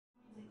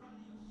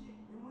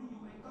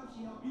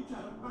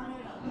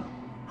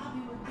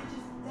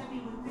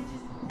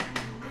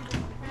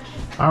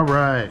All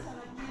right,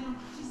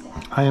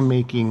 I am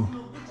making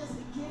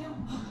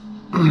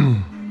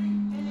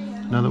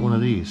another one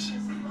of these.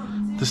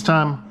 This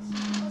time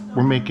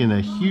we're making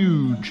a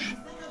huge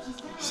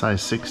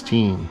size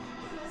 16.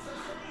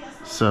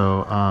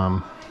 So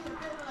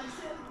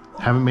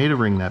haven't made a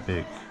ring that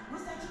big.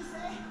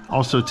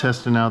 Also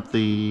testing out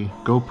the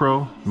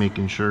GoPro,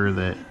 making sure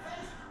that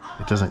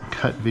it doesn't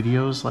cut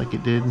videos like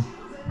it did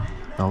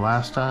the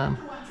last time.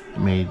 It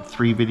made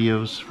 3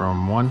 videos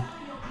from one.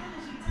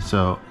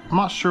 So I'm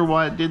not sure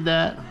why it did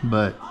that,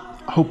 but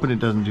hoping it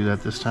doesn't do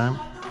that this time.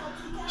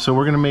 So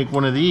we're gonna make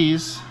one of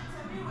these.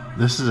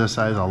 This is a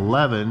size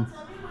 11,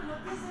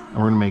 and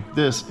we're gonna make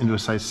this into a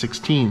size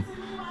 16.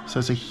 So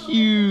it's a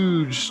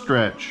huge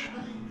stretch,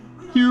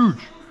 huge,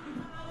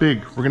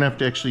 big. We're gonna have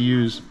to actually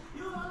use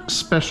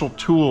special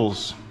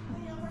tools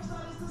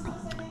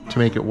to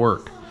make it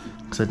work,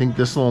 because I think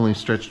this will only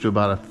stretch to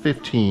about a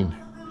 15.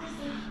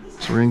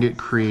 So we're gonna get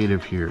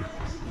creative here.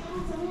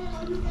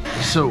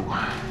 So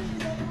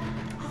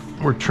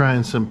we're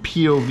trying some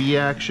POV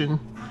action.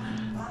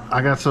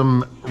 I got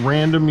some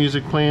random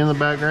music playing in the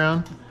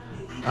background,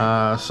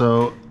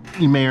 so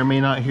you may or may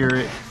not hear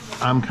it.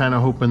 I'm kind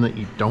of hoping that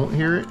you don't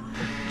hear it,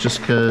 just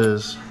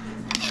because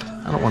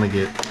I don't want to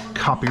get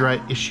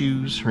copyright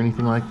issues or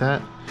anything like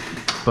that.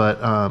 But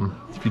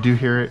if you do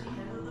hear it,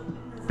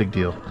 big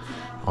deal.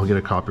 I'll get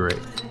a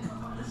copyright,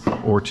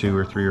 or 2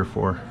 or 3 or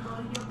 4.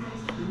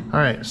 All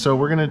right, so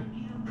we're gonna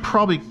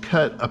probably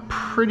cut a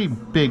pretty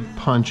big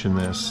punch in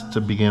this to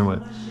begin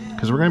with,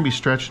 because we're gonna be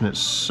stretching it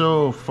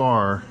so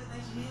far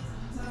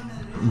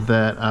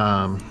that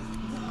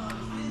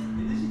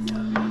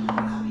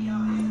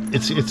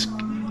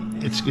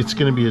it's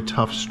gonna be a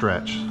tough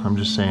stretch. I'm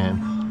just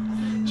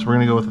saying. So we're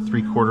gonna go with a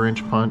 3/4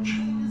 inch punch.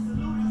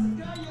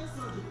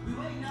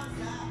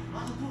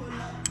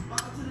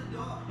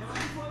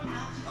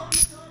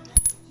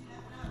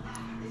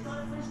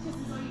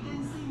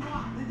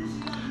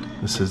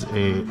 This is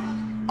a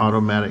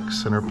automatic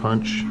center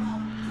punch,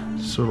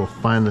 so it'll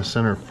find the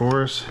center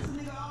for us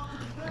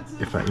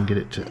if I can get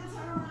it to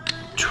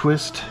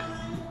twist.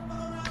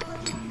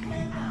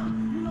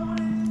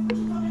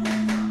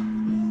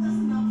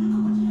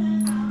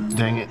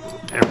 Dang it,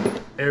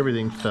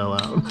 everything fell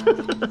out.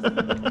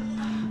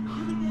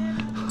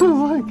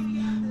 I'm like,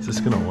 is this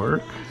gonna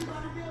work?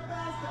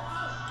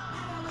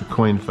 The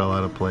coin fell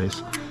out of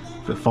place.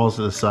 If it falls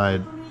to the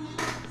side,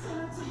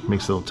 it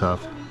makes it a little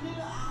tough.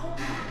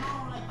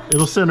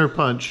 It'll center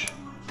punch.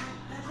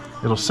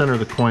 It'll center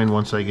the coin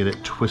once I get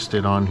it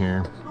twisted on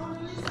here.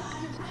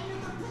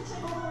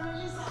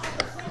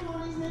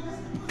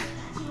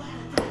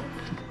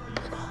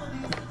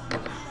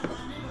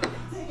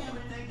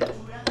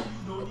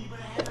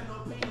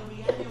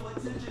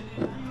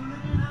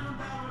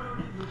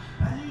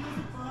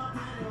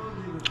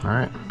 All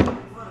right,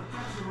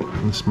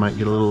 this might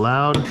get a little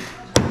loud.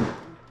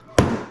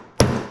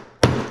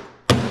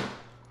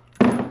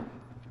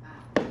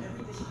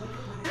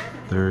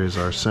 There is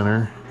our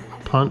center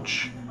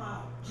punch.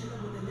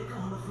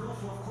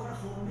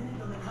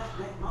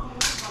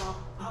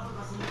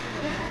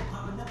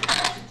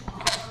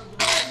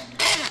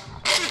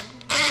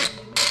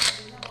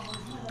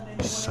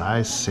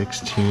 Size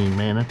 16,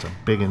 man, that's a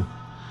big one.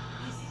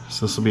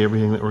 So this will be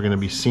everything that we're going to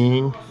be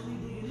seeing.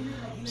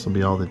 This will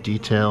be all the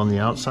detail on the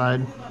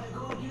outside.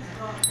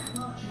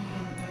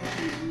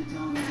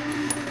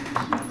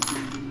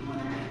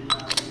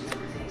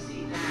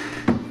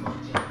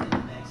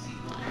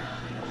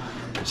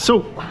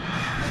 So,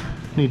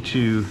 need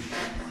to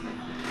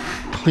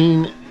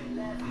clean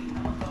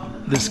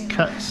this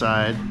cut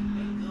side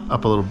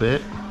up a little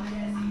bit.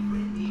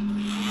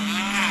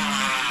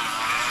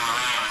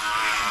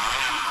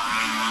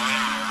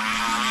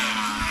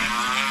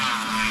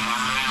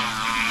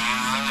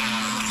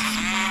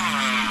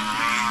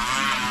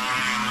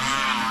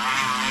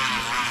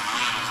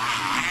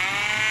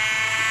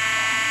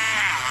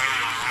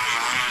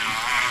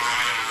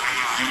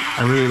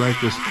 I really like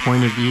this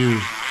point of view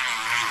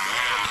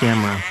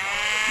camera.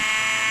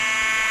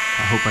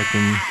 I hope I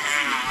can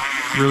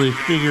really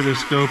figure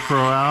this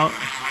GoPro out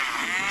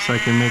so I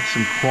can make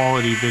some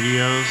quality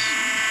videos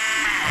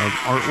of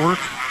artwork.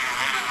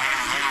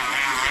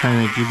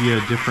 Kind of give you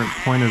a different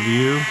point of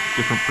view,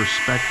 different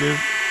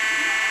perspective.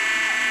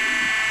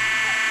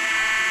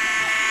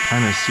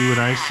 Kind of see what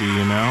I see,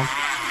 you know?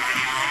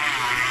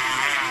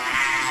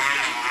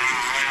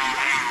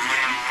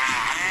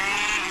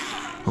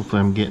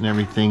 Hopefully I'm getting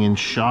everything in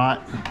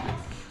shot.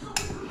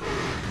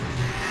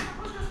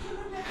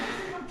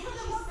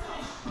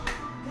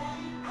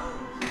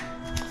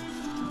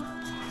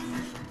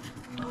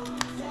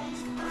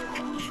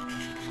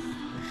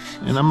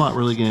 And I'm not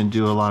really going to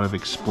do a lot of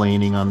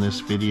explaining on this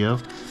video.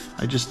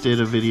 I just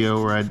did a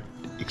video where I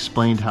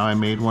explained how I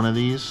made one of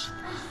these.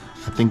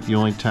 I think the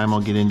only time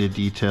I'll get into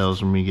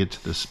details when we get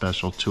to the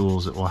special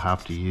tools that we'll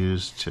have to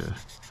use to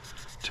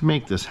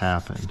make this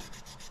happen.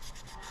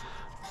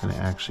 I'm going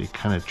to actually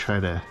kind of try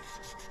to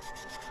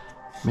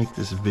make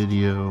this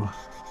video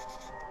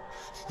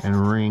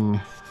and ring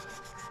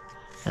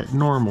at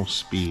normal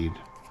speed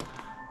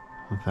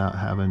without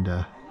having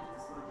to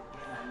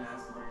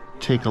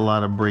take a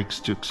lot of breaks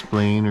to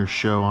explain or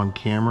show on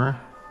camera.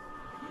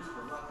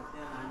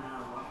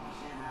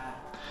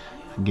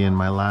 Again,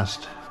 my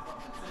last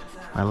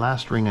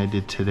ring I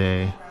did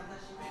today,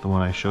 the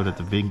one I showed at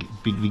the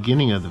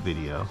beginning of the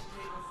video,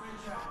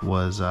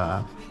 was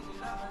for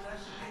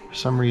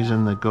some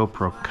reason the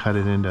GoPro cut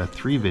it into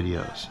 3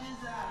 videos,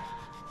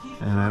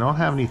 and I don't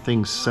have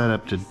anything set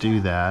up to do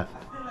that,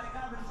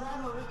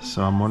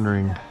 so I'm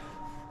kind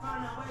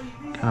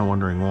of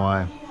wondering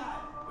why.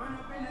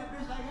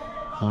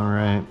 All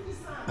right,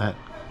 that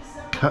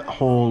cut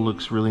hole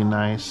looks really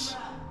nice.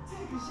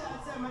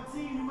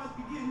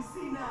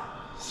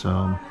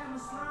 So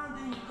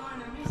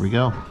there we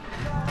go.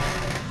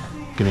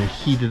 Gonna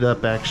heat it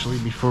up actually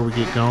before we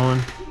get going.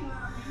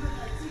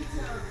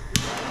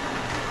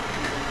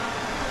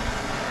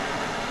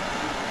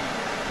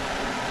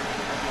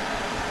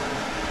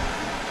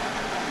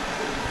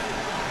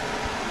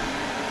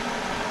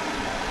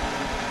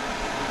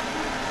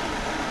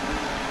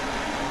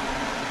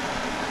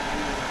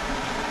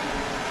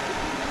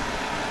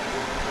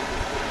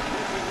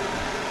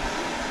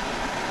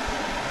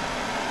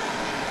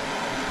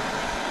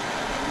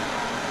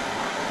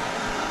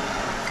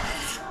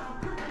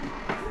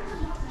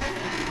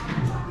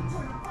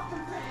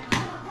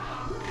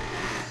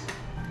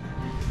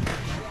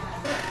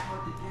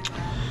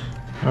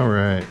 All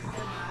right.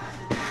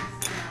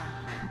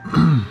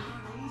 I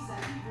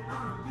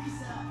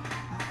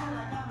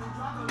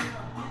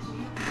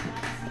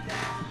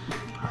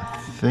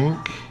think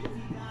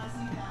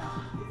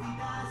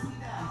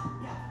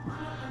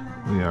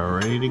we are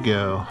ready to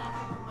go.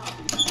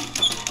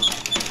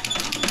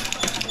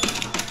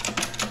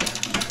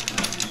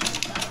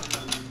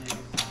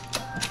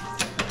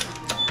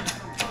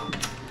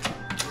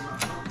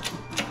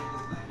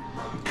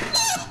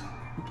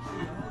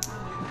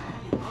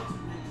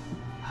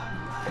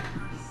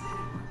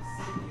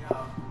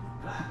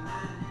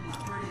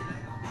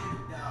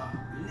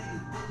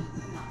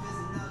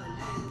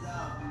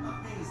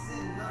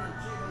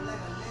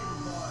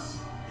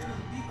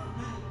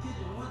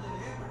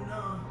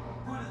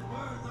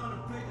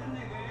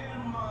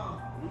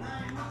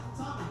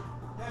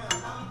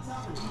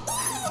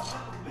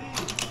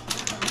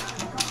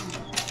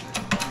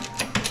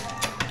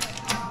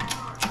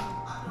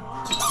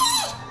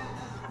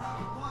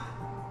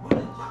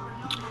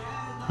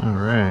 All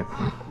right,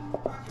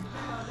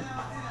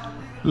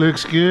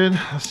 looks good.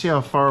 Let's see how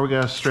far we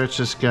gotta stretch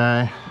this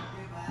guy.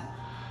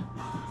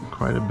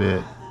 Quite a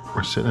bit.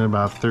 We're sitting at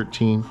about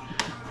 13.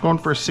 Going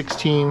for a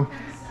 16.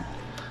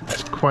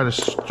 It's quite a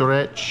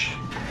stretch.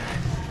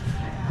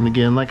 And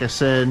again, like I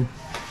said,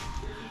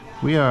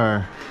 we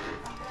are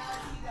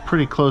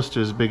pretty close to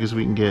as big as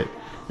we can get.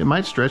 It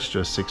might stretch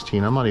to a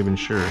 16. I'm not even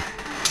sure.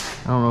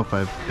 I don't know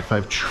if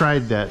I've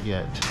tried that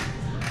yet.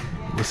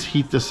 Let's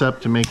heat this up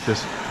to make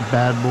this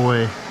bad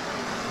boy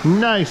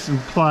nice and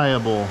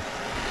pliable.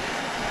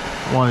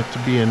 I want it to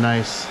be a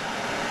nice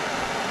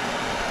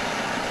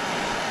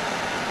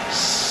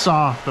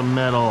soft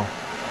metal.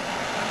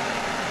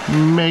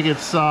 Make it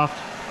soft,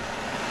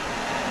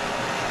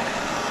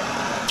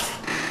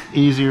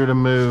 easier to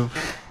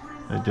move.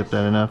 I dip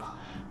that enough.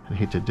 I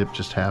hate to dip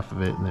just half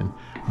of it and then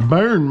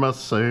burn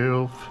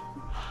myself.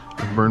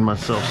 I've burned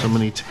myself so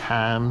many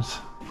times.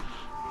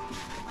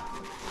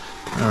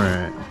 All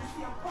right.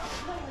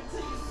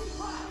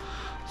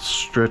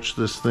 Stretch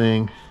this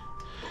thing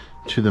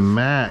to the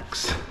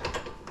max.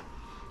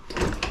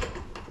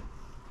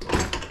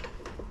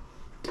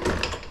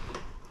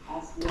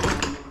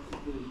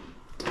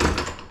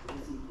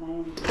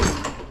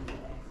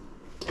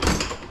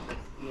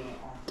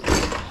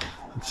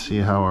 Let's see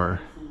how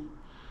our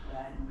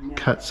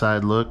cut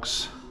side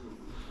looks.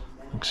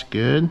 Looks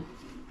good.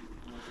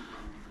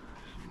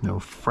 No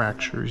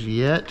fractures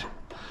yet.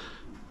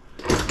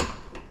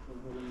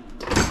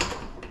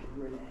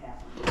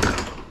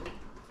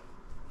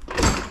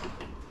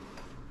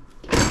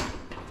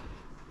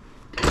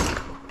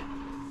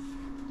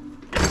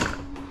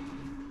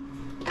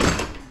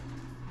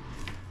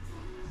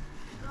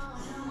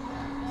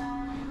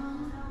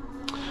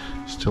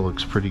 Still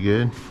looks pretty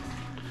good.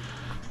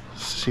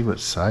 Let's see what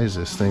size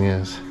this thing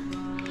is.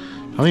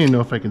 I don't even know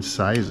if I can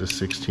size a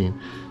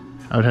 16.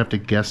 I would have to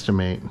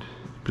guesstimate.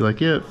 Be like,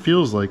 yeah, it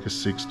feels like a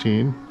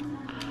 16.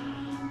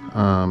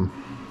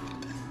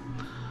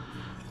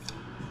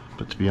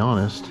 But to be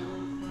honest,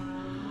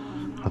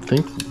 I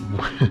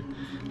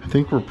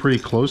think we're pretty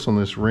close on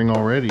this ring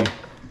already.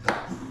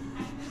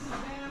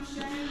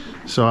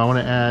 So I want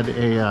to add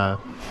a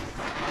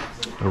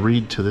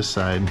reed to this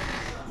side.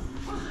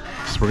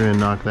 So we're going to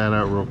knock that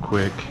out real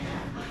quick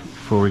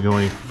before we go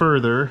any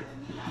further,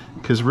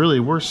 because really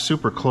we're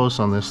super close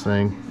on this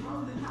thing.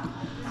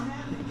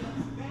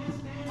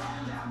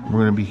 We're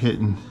going to be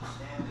hitting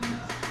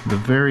the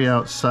very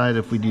outside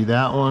if we do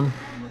that one.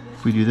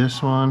 If we do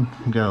this one,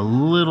 we've got a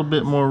little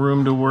bit more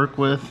room to work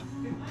with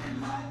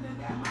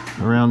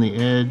around the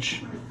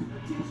edge.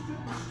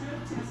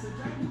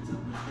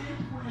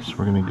 So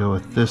we're gonna go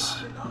with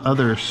this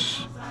other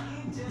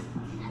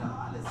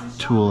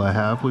tool I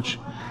have, which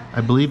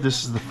I believe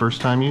this is the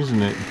first time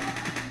using it.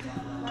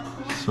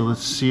 So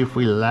let's see if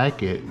we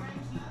like it.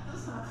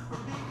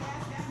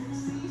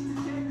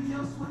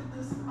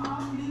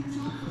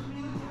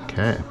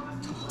 Okay.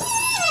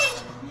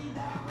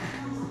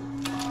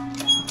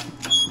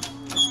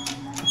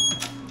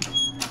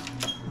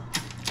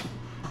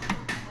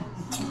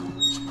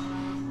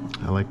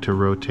 I like to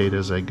rotate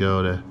as I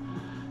go to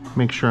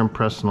make sure I'm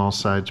pressing all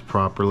sides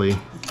properly.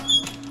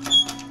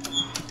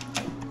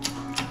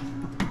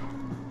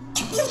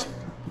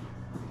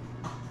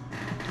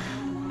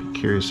 Be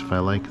curious if I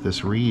like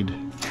this reed.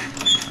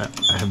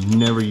 I have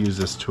never used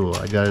this tool.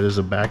 I got it as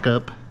a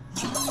backup.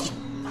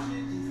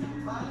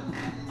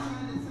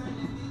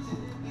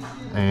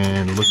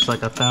 And it looks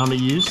like I found a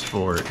use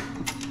for it.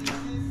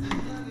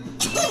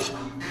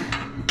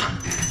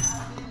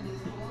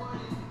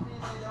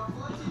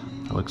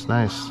 That looks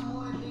nice.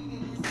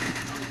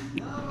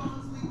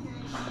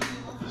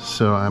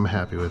 So I'm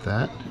happy with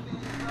that.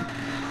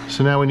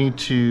 So now we need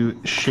to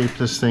shape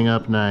this thing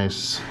up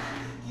nice.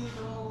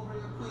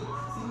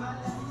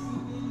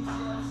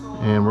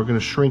 And we're going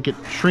to shrink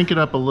it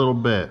up a little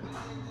bit.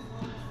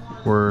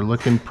 We're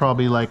looking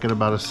probably like at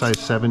about a size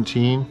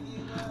 17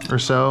 or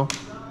so.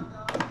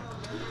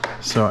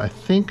 So I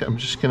think I'm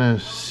just gonna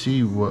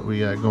see what we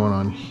got going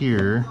on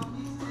here.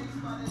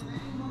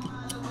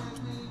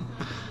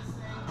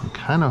 I'm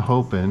kind of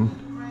hoping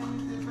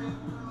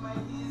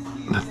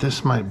that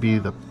this might be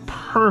the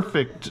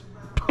perfect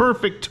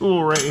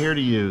tool right here to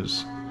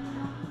use.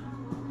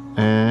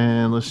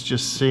 And let's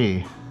just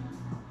see.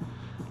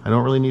 I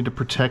don't really need to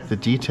protect the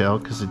detail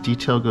because the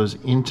detail goes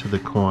into the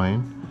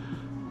coin.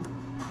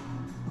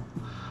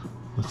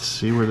 Let's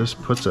see where this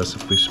puts us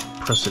if we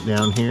press it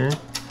down here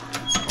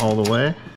all the way.